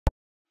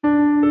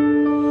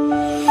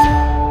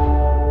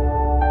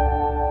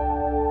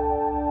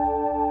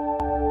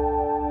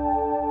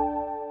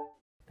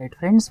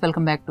Friends,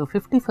 welcome back to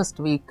 51st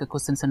week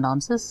questions and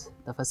answers.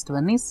 The first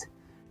one is,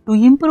 to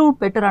improve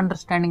better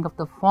understanding of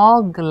the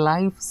fog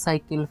life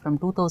cycle from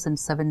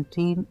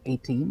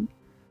 2017-18,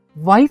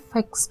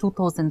 WIFEX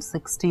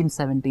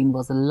 2016-17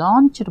 was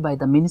launched by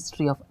the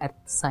Ministry of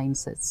Earth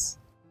Sciences.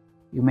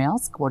 You may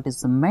ask, what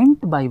is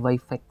meant by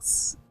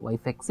WIFEX?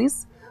 WIFEX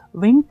is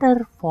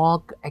Winter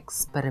Fog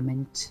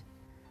Experiment.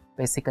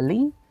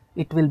 Basically,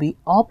 it will be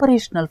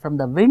operational from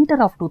the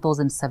winter of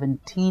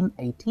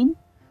 2017-18.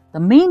 The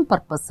main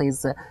purpose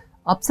is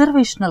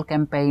observational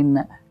campaign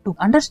to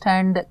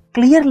understand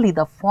clearly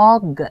the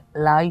fog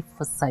life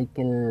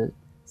cycle.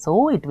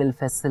 So, it will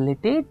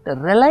facilitate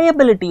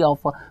reliability of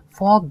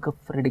fog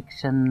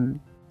prediction.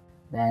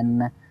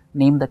 Then,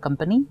 name the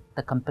company.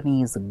 The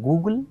company is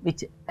Google,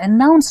 which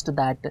announced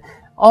that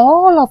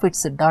all of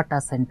its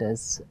data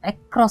centers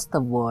across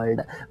the world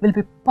will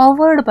be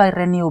powered by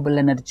renewable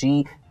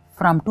energy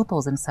from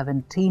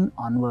 2017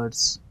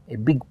 onwards. A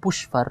big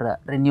push for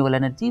renewable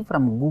energy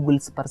from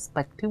Google's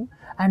perspective.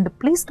 And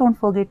please don't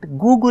forget,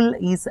 Google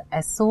is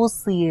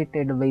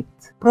associated with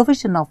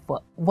provision of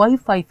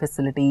Wi-Fi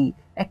facility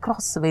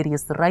across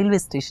various railway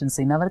stations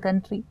in our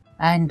country.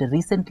 And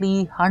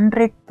recently,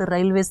 100th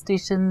railway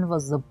station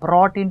was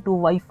brought into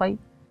Wi-Fi.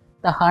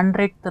 The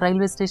 100th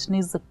railway station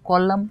is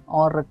Kollam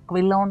or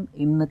Quilon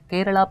in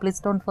Kerala, please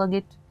don't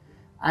forget.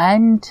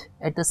 And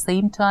at the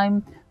same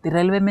time, the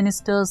Railway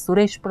Minister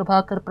Suresh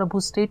Prabhakar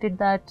Prabhu stated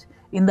that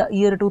in the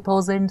year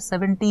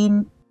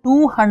 2017,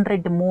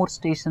 200 more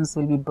stations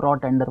will be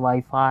brought under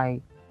Wi-Fi.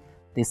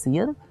 This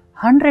year,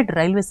 100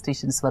 railway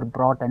stations were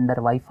brought under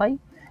Wi-Fi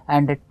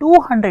and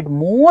 200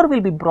 more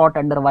will be brought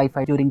under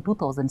Wi-Fi during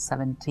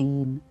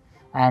 2017.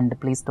 And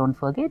please don't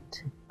forget,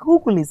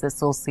 Google is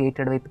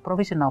associated with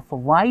provision of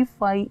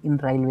Wi-Fi in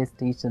railway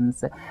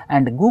stations,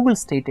 and Google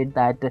stated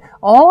that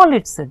all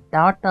its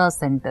data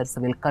centers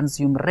will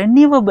consume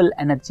renewable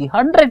energy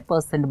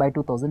 100% by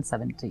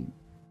 2017.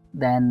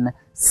 Then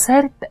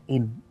CERT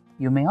in.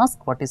 You may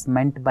ask, what is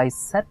meant by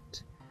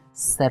CERT?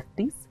 CERT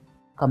is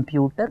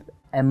Computer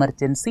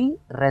Emergency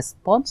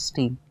Response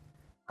Team.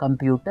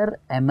 Computer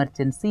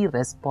Emergency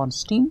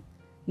Response Team.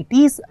 It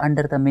is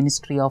under the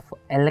Ministry of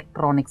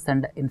Electronics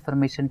and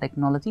Information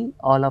Technology.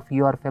 All of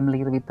you are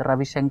familiar with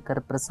Ravi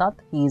Shankar Prasad.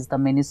 He is the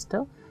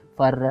Minister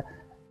for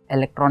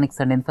Electronics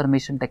and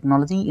Information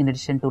Technology in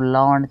addition to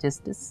Law and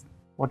Justice.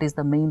 What is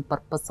the main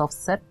purpose of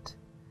CERT?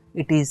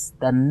 It is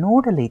the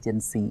nodal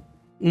agency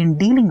in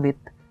dealing with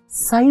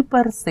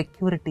cyber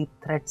security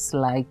threats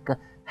like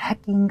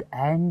hacking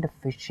and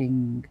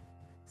phishing.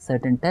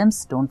 Certain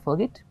terms, don't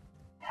forget,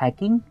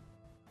 hacking,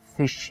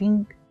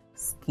 phishing,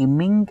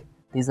 skimming.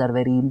 These are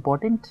very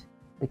important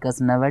because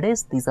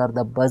nowadays these are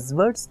the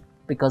buzzwords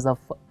because of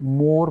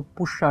more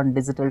push on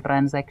digital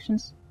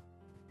transactions.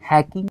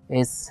 Hacking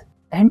is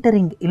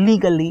entering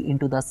illegally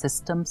into the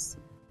systems.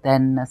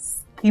 Then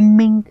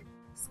skimming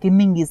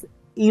is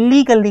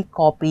illegally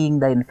copying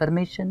the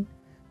information.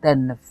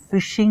 Then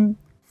phishing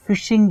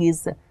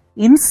is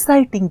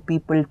inciting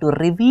people to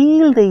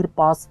reveal their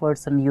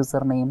passwords and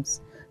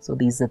usernames. So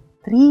these are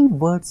three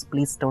words,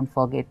 please don't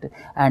forget.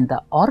 And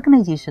the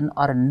organization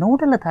or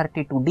nodal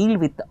authority to deal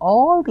with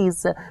all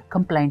these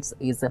complaints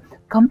is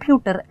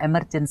Computer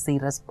Emergency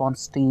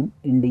Response Team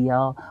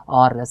India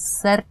or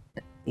CERT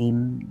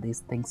in.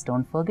 These things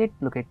don't forget.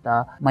 Look at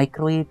the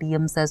micro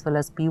ATMs as well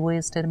as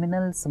POS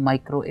terminals.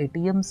 Micro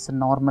ATMs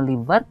normally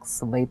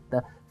works with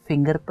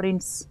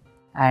fingerprints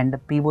and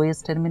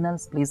POS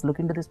terminals. Please look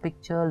into this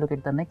picture. Look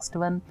at the next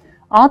one.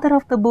 Author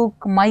of the book,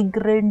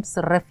 Migrants,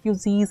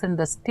 Refugees and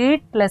the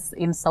Stateless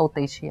in South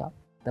Asia.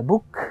 The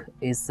book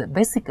is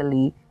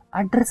basically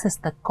addresses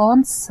the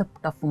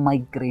concept of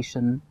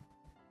migration,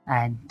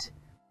 and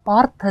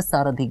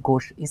Parthasarathi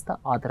Ghosh is the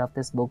author of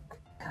this book.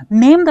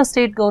 Name the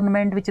state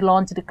government which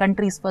launched the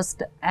country's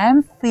first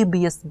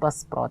amphibious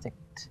bus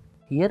project.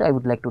 Here I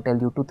would like to tell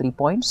you 2-3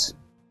 points.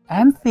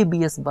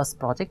 Amphibious bus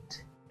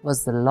project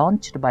was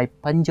launched by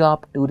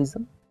Punjab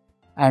Tourism,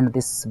 and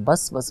this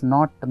bus was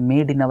not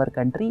made in our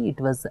country. It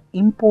was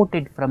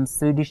imported from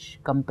Swedish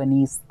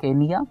company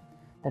Scania.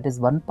 That is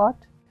one part.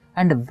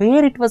 And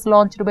where it was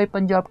launched by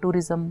Punjab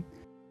Tourism?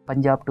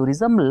 Punjab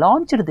Tourism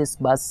launched this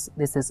bus.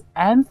 This is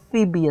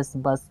amphibious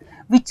bus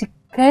which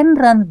can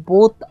run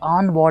both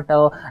on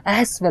water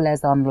as well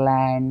as on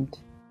land.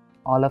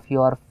 All of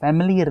you are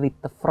familiar with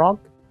the frog.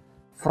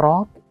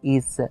 Frog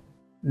is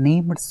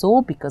named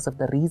so because of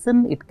the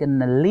reason it can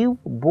live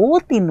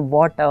both in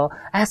water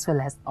as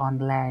well as on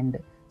land.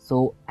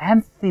 So,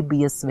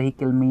 amphibious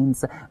vehicle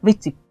means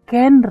which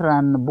can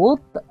run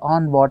both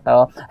on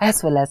water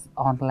as well as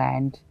on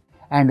land.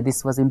 And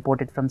this was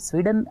imported from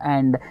Sweden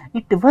and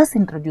it was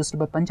introduced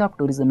by Punjab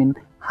Tourism in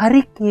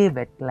Harike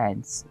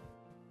wetlands.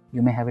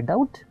 You may have a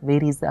doubt,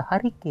 where is the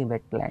Harike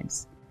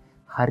wetlands?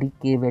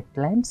 Harike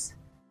wetlands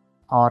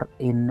are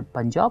in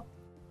Punjab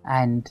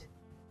and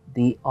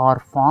they are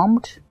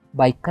formed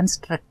by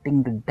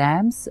constructing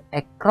dams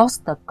across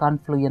the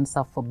confluence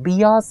of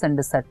Beas and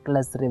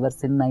Satluj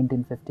rivers in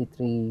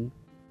 1953.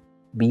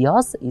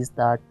 Beas is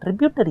the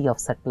tributary of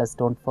Satluj,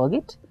 don't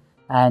forget,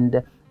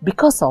 and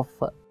because of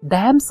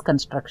dams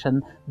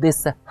construction,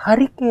 this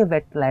hurricane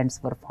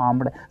wetlands were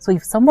formed. So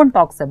if someone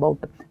talks about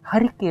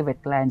hurricane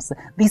wetlands,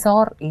 these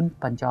are in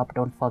Punjab,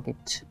 don't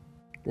forget.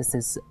 This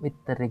is with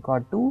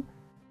regard to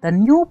the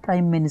new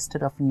Prime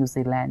Minister of New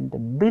Zealand.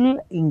 Bill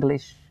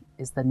English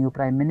is the new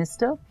Prime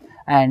Minister,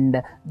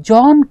 and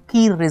John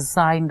Key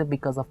resigned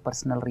because of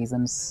personal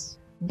reasons.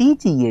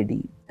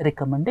 DGAD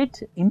recommended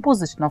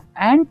imposition of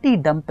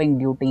anti-dumping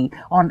duty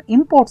on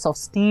imports of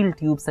steel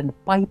tubes and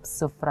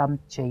pipes from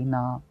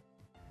China.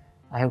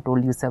 I have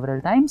told you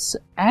several times,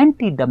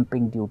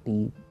 anti-dumping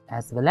duty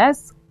as well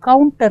as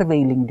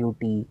countervailing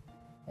duty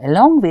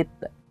along with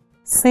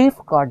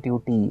safeguard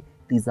duty.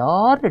 These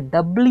are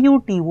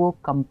WTO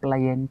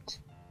compliant.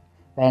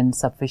 When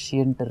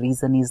sufficient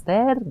reason is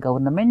there,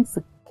 governments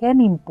can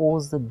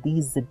impose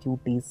these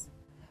duties.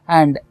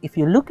 And if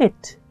you look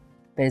at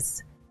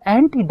this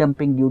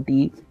anti-dumping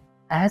duty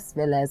as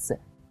well as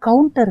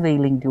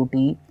countervailing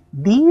duty,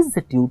 these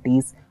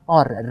duties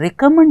are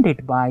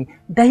recommended by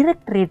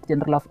Directorate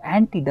General of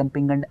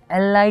Anti-Dumping and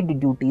Allied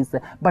Duties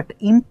but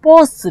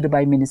imposed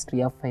by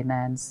Ministry of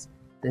Finance.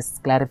 This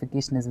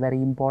clarification is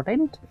very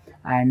important,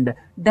 and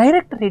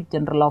Directorate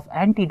General of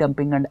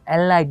Anti-Dumping and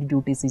Allied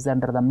Duties is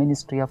under the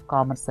Ministry of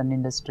Commerce and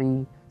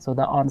Industry. So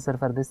the answer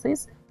for this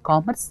is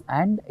Commerce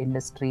and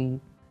Industry.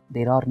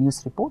 There are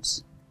news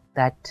reports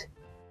that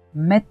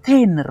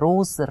methane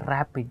rose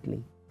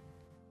rapidly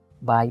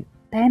by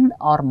 10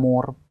 or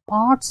more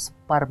parts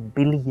per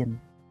billion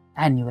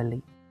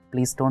annually.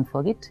 Please don't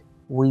forget,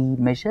 we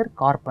measure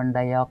carbon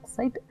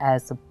dioxide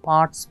as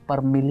parts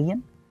per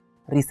million.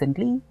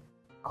 Recently,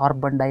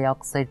 carbon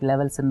dioxide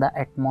levels in the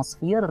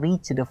atmosphere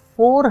reached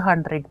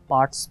 400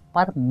 parts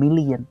per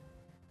million.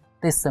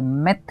 This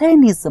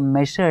methane is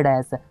measured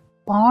as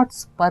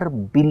parts per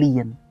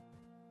billion.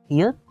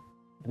 Here,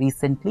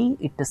 recently,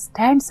 it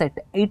stands at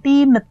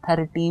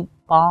 1830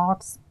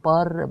 parts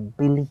per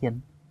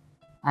billion.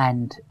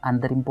 And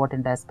another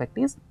important aspect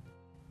is,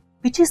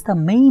 which is the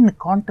main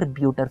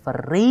contributor for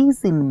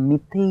rise in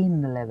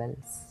methane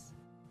levels?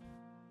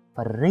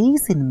 For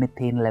rise in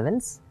methane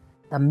levels,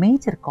 the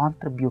major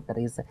contributor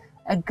is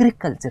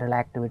agricultural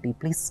activity.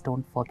 Please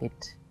don't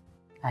forget.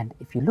 And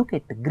if you look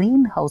at the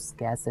greenhouse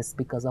gases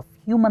because of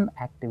human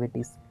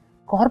activities,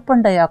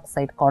 carbon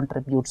dioxide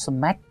contributes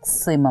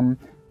maximum,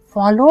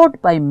 followed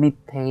by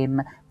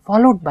methane,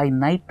 followed by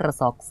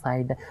nitrous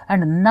oxide,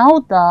 and now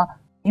the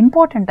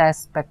important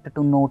aspect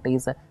to note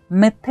is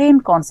methane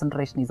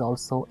concentration is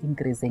also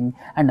increasing,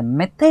 and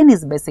methane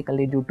is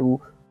basically due to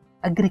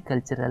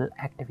agricultural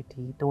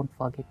activity. Don't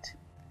forget.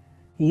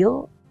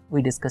 Here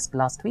we discussed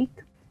last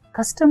week,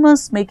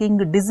 customers making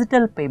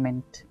digital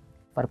payment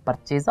for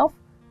purchase of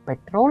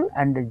petrol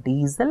and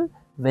diesel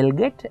will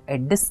get a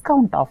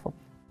discount of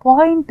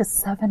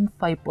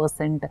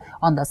 0.75%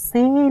 on the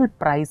sale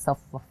price of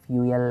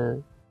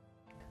fuel.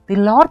 The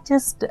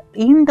largest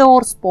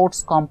indoor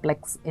sports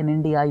complex in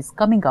India is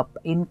coming up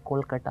in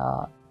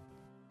Kolkata.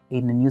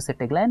 In News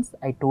at a Glance,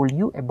 I told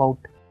you about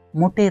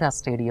Motera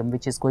Stadium,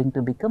 which is going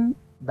to become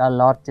the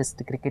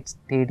largest cricket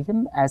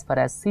stadium as far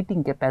as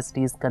seating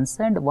capacity is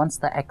concerned once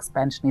the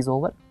expansion is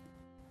over.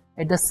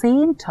 At the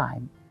same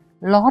time,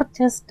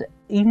 largest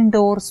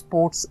indoor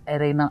sports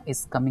arena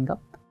is coming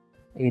up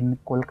in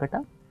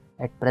Kolkata.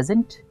 At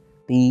present,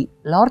 the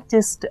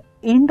largest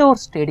indoor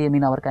stadium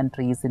in our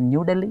country is in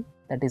New Delhi,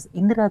 that is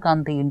Indira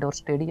Gandhi Indoor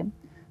Stadium.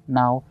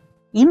 Now,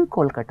 in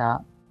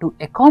Kolkata, to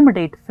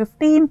accommodate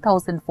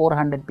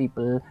 15,400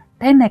 people,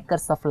 10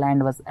 acres of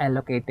land was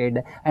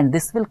allocated, and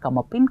this will come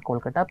up in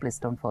Kolkata. Please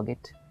don't forget.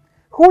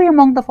 Who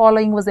among the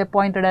following was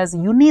appointed as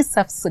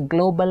UNICEF's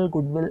Global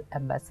Goodwill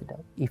Ambassador?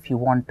 If you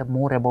want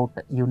more about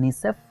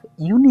UNICEF,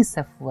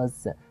 UNICEF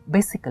was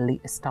basically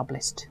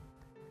established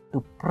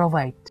to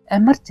provide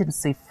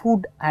emergency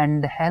food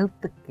and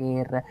health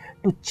care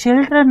to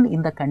children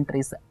in the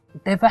countries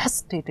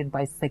devastated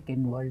by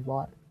Second World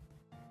War.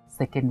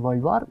 Second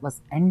World War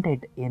was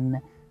ended in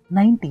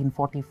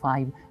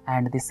 1945,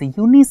 and this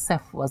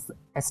UNICEF was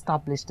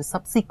established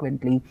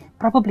subsequently,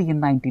 probably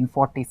in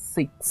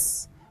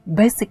 1946,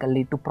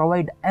 basically to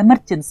provide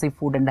emergency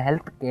food and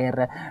health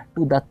care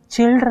to the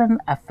children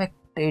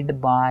affected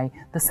by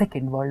the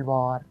Second World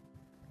War.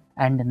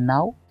 And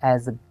now,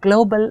 as a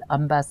global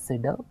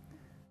ambassador,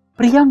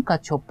 Priyanka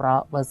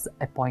Chopra was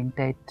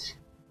appointed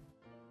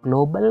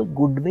Global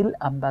Goodwill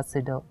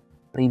Ambassador.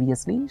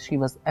 Previously, she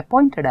was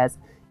appointed as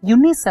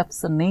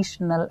UNICEF's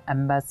National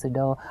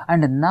Ambassador,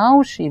 and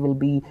now she will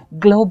be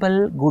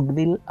Global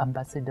Goodwill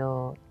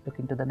Ambassador. Look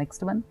into the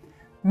next one.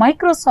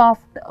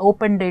 Microsoft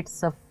opened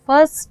its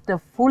first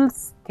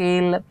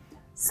full-scale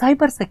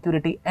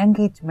cybersecurity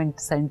engagement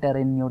center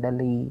in New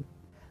Delhi.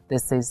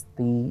 This is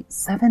the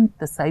 7th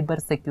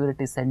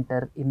cybersecurity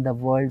center in the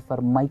world for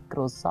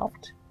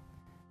Microsoft,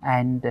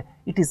 and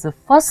it is the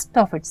first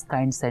of its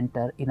kind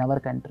center in our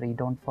country.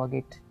 Don't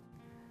forget.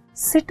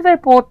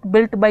 Sitwe port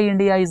built by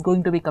India is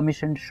going to be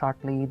commissioned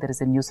shortly. There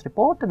is a news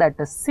report that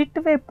the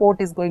Sitwe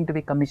port is going to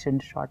be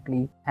commissioned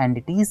shortly, and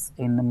it is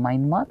in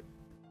Myanmar.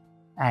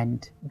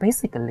 And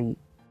basically,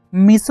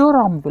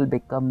 Mizoram will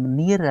become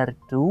nearer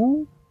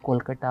to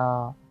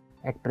Kolkata.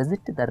 At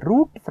present, the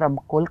route from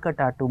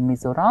Kolkata to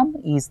Mizoram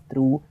is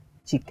through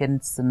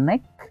Chicken's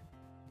Neck,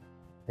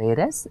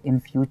 whereas in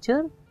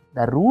future,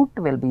 the route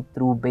will be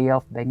through Bay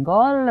of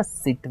Bengal,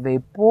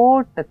 Sitwe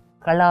Port,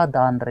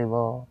 Kaladan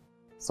River.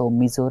 So,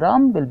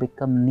 Mizoram will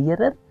become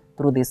nearer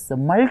through this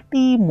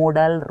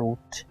multimodal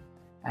route.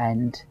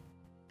 And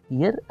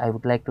here I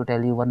would like to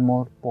tell you one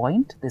more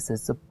point. This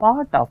is a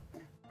part of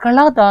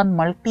Kaladan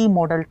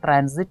Multimodal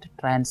Transit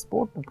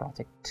Transport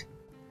Project.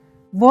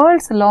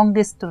 World's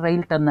longest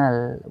rail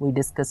tunnel, we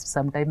discussed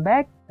some time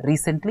back.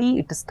 Recently,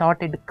 it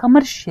started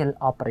commercial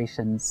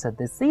operations. So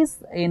this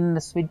is in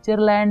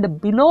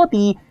Switzerland below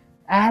the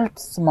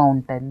Alps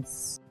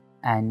mountains,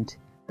 and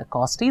the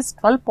cost is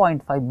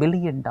 $12.5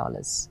 billion.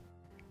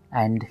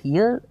 And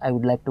here I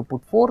would like to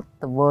put forth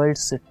the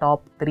world's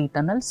top 3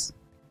 tunnels.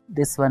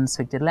 This one,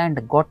 Switzerland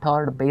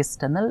Gotthard Base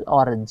Tunnel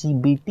or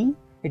GBT.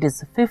 It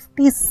is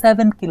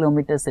 57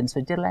 kilometers in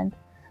Switzerland.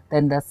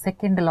 Then the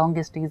second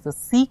longest is the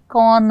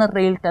Seacon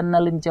Rail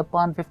Tunnel in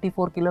Japan,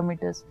 54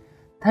 kilometers.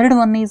 Third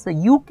one is the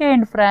UK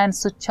and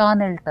France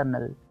Channel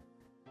Tunnel.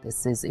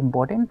 This is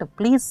important.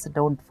 Please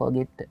don't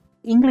forget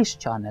English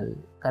Channel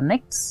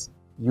connects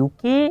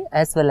UK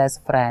as well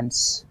as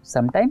France.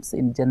 Sometimes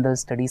in general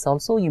studies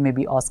also you may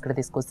be asked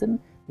this question.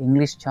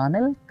 English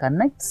Channel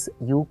connects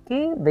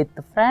UK with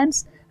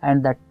France,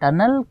 and the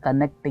tunnel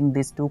connecting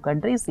these two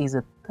countries is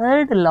the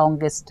third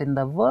longest in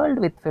the world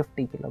with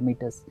 50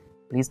 kilometers.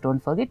 Please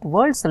don't forget,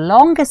 world's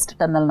longest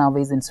tunnel now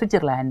is in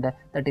Switzerland,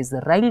 that is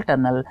the rail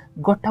tunnel,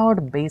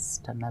 Gotthard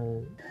Base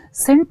Tunnel.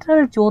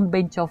 Central Zone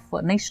Bench of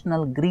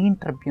National Green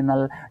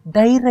Tribunal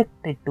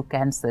directed to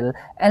cancel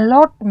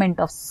allotment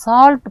of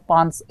salt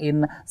ponds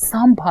in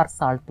Sambar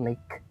Salt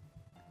Lake.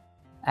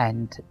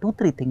 And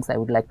 2-3 things I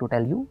would like to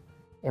tell you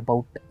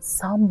about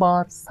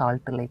Sambar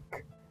Salt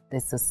Lake.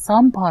 This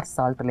Sambar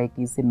Salt Lake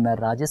is in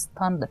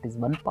Rajasthan, that is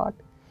one part.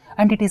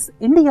 And it is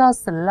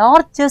India's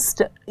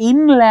largest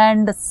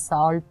inland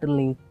salt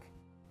lake.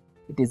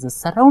 It is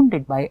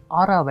surrounded by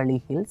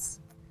Aravalli Hills.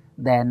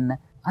 Then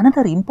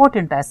another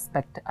important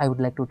aspect I would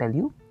like to tell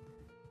you,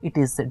 it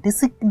is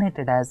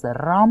designated as a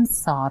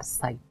Ramsar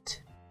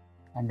site.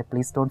 And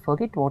please don't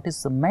forget what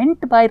is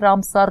meant by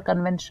Ramsar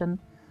Convention.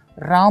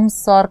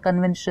 Ramsar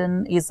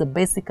Convention is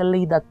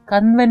basically the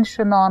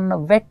Convention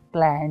on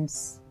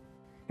Wetlands.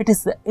 It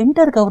is the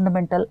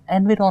Intergovernmental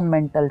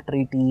Environmental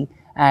Treaty,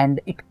 and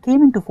it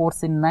came into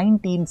force in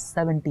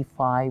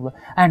 1975,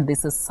 and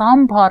this is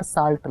Sambar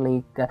Salt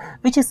Lake,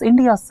 which is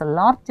India's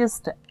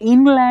largest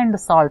inland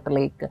salt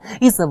lake,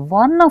 is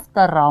one of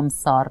the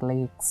Ramsar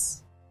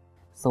lakes.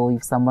 So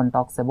if someone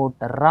talks about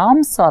the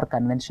Ramsar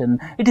Convention,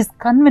 it is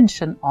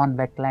Convention on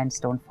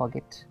Wetlands, don't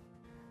forget.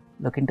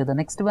 Look into the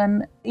next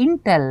one.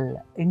 Intel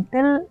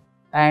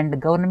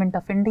and Government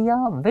of India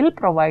will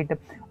provide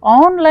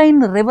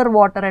online river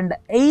water and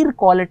air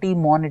quality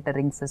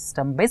monitoring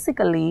system,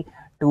 basically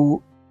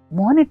to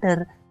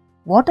monitor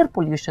water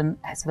pollution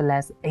as well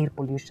as air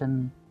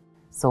pollution.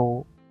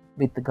 So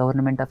with the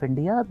Government of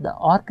India, the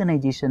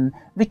organization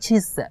which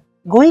is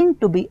going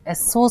to be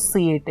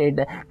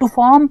associated to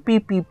form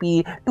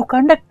PPP to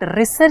conduct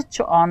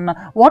research on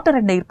water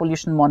and air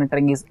pollution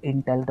monitoring is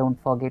Intel,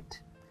 don't forget.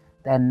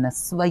 Then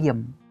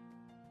Swayam.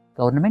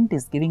 Government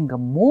is giving a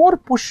more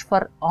push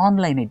for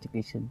online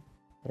education.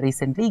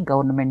 Recently,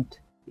 government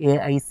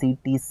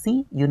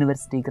AICTC,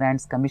 University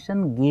Grants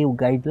Commission, gave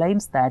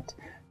guidelines that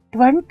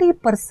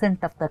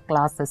 20% of the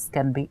classes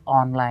can be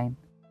online.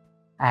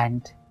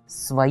 And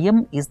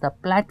Swayam is the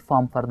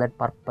platform for that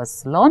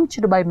purpose,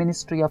 launched by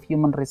Ministry of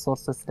Human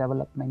Resources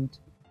Development.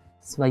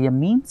 Swayam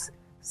means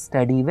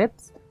study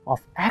webs of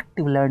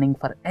active learning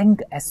for young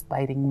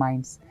aspiring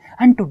minds.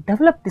 And to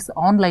develop these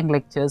online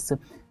lectures,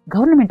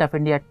 Government of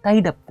India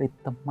tied up with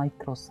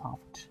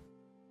Microsoft.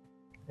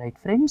 Right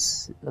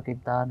friends, look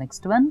at the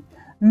next one.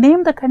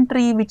 Name the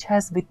country which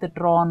has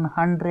withdrawn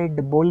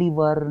 100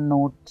 Bolivar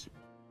note.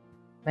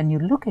 When you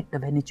look at the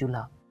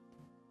Venezuela,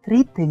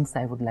 3 things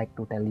I would like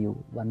to tell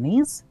you. One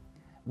is,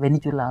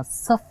 Venezuela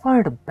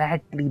suffered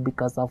badly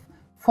because of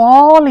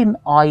fall in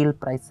oil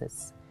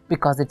prices,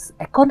 because its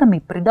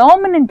economy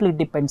predominantly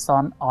depends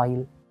on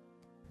oil.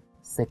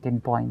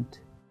 Second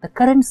point, the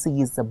currency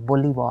is a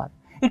Bolivar.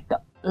 It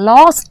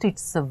lost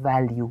its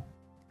value,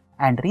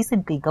 and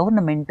recently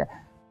government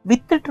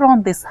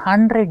withdrawn this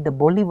 100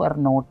 Bolivar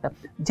note,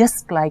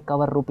 just like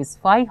our rupees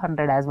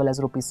 500 as well as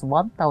rupees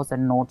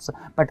 1000 notes,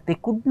 but they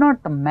could not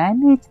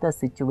manage the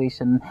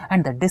situation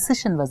and the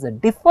decision was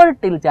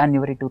deferred till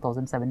January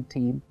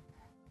 2017.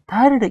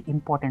 Third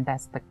important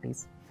aspect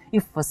is,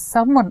 if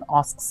someone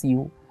asks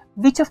you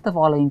which of the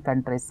following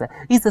countries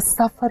is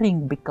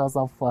suffering because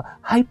of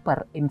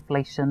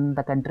hyperinflation,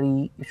 the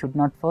country you should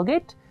not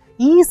forget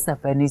is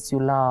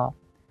Venezuela.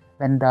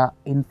 When the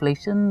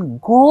inflation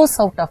goes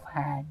out of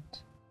hand,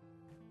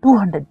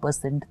 200%,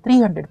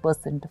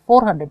 300%,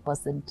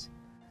 400%,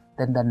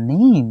 then the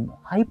name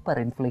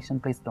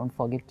hyperinflation, please don't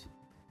forget.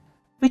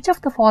 Which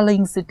of the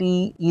following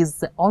city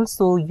is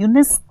also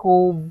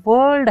UNESCO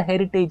World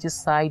Heritage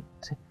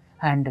Site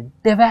and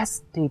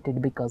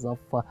devastated because of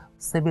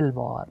civil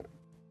war?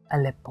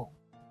 Aleppo.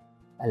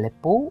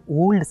 Aleppo,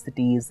 old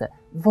city, is a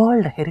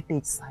World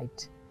Heritage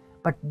Site.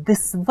 But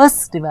this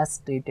was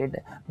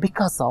devastated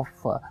because of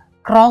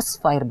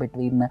crossfire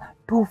between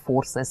two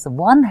forces,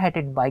 one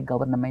headed by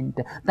government,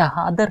 the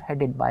other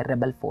headed by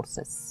rebel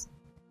forces.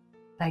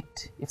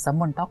 Right? If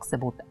someone talks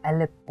about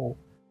Aleppo,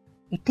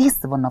 it is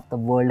one of the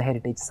World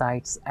Heritage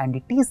Sites and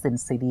it is in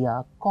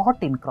Syria,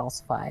 caught in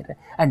crossfire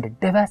and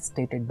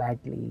devastated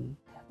badly.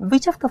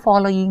 Which of the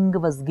following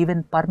was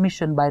given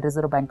permission by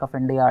Reserve Bank of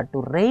India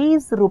to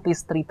raise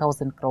rupees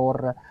 3000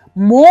 crore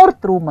more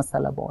through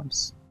masala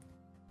bonds?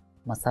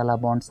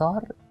 Masala bonds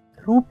are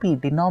rupee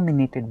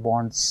denominated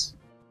bonds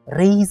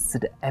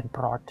raised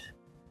abroad.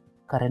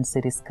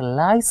 Currency risk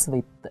lies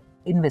with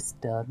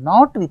investor,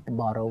 not with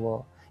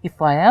borrower.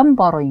 If I am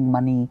borrowing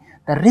money,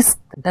 the risk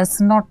does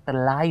not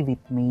lie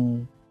with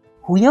me.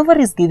 Whoever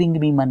is giving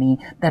me money,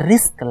 the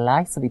risk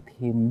lies with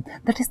him.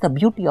 That is the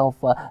beauty of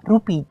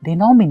rupee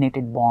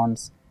denominated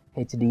bonds.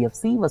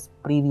 HDFC was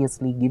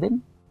previously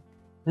given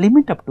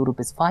limit up to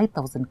rupees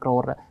 5000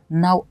 crore.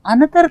 Now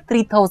another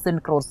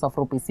 3000 crores of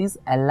rupees is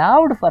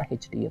allowed for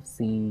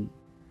HDFC.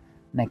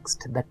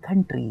 Next, the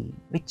country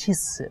which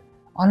is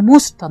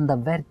almost on the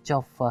verge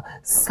of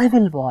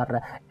civil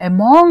war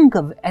among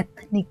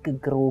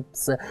ethnic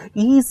groups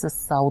is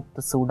South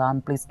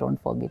Sudan. Please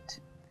don't forget.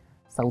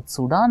 South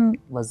Sudan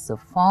was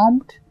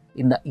formed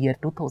in the year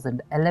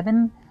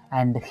 2011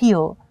 and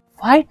here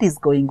fight is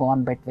going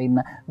on between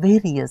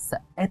various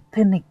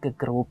ethnic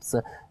groups.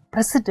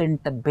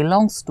 President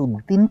belongs to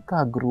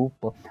Dinka group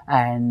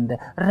and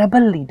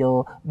rebel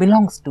leader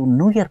belongs to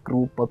Nuer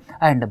group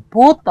and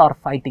both are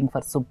fighting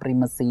for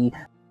supremacy.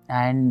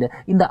 And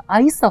in the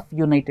eyes of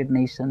United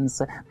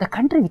Nations, the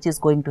country which is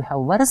going to have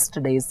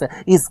worst days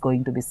is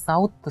going to be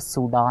South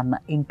Sudan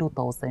in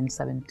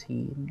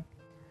 2017.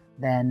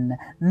 Then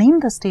name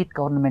the state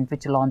government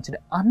which launched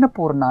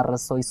Annapurna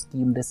Rasoi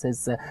scheme. This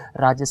is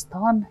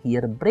Rajasthan.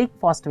 Here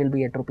breakfast will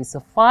be at rupees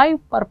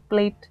 5 per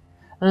plate.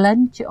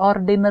 Lunch or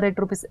dinner at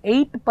rupees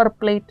 8 per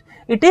plate.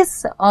 It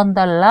is on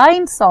the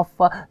lines of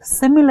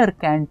similar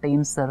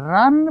canteens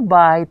run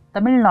by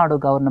Tamil Nadu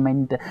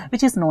government,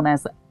 which is known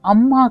as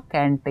Amma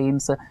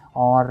canteens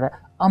or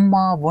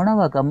Amma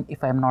Vonavagam,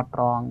 if I am not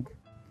wrong.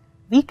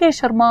 V.K.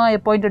 Sharma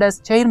appointed as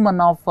chairman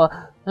of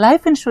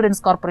Life Insurance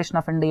Corporation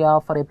of India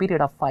for a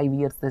period of 5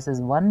 years. This is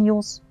one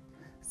news.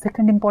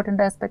 Second important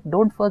aspect,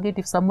 don't forget,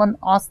 if someone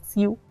asks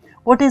you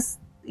what is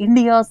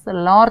India's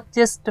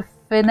largest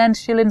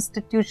financial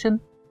institution,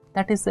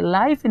 that is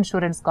Life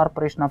Insurance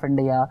Corporation of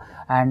India,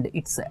 and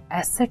its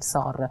assets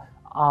are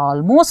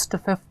almost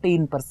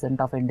 15%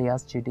 of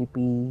India's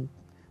GDP.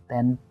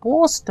 Then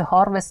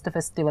post-harvest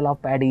festival of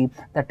paddy,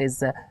 that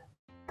is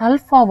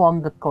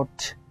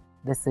Talfawangkot.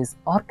 This is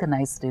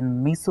organized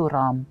in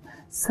Mizoram.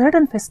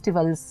 Certain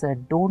festivals,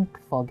 don't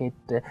forget,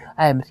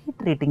 I am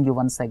reiterating you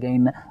once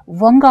again,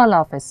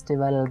 Wangala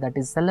festival that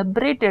is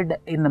celebrated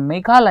in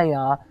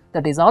Meghalaya,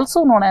 that is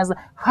also known as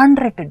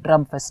 100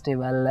 Drum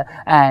Festival,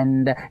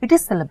 and it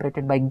is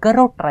celebrated by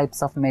Garo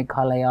tribes of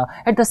Meghalaya.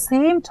 At the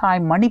same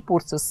time,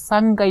 Manipur's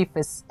Sangai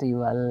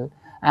festival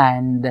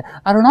and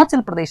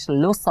Arunachal Pradesh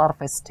Losar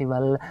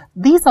festival.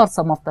 These are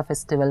some of the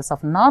festivals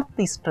of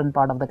northeastern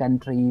part of the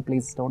country.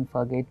 Please don't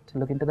forget to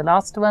look into the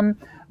last one.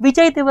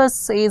 Vijay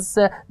Divas is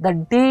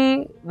the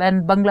day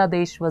when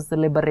Bangladesh was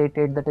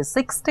liberated. That is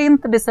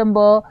 16th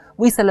December.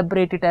 We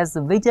celebrate it as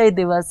Vijay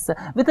Divas.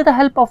 With the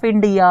help of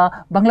India,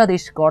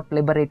 Bangladesh got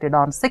liberated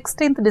on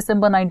 16th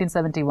December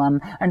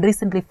 1971 and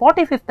recently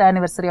 45th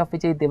anniversary of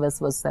Vijay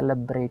Divas was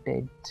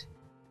celebrated.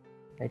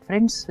 Right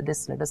friends, with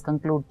this let us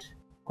conclude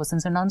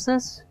questions and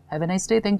answers. Have a nice day. Thank you.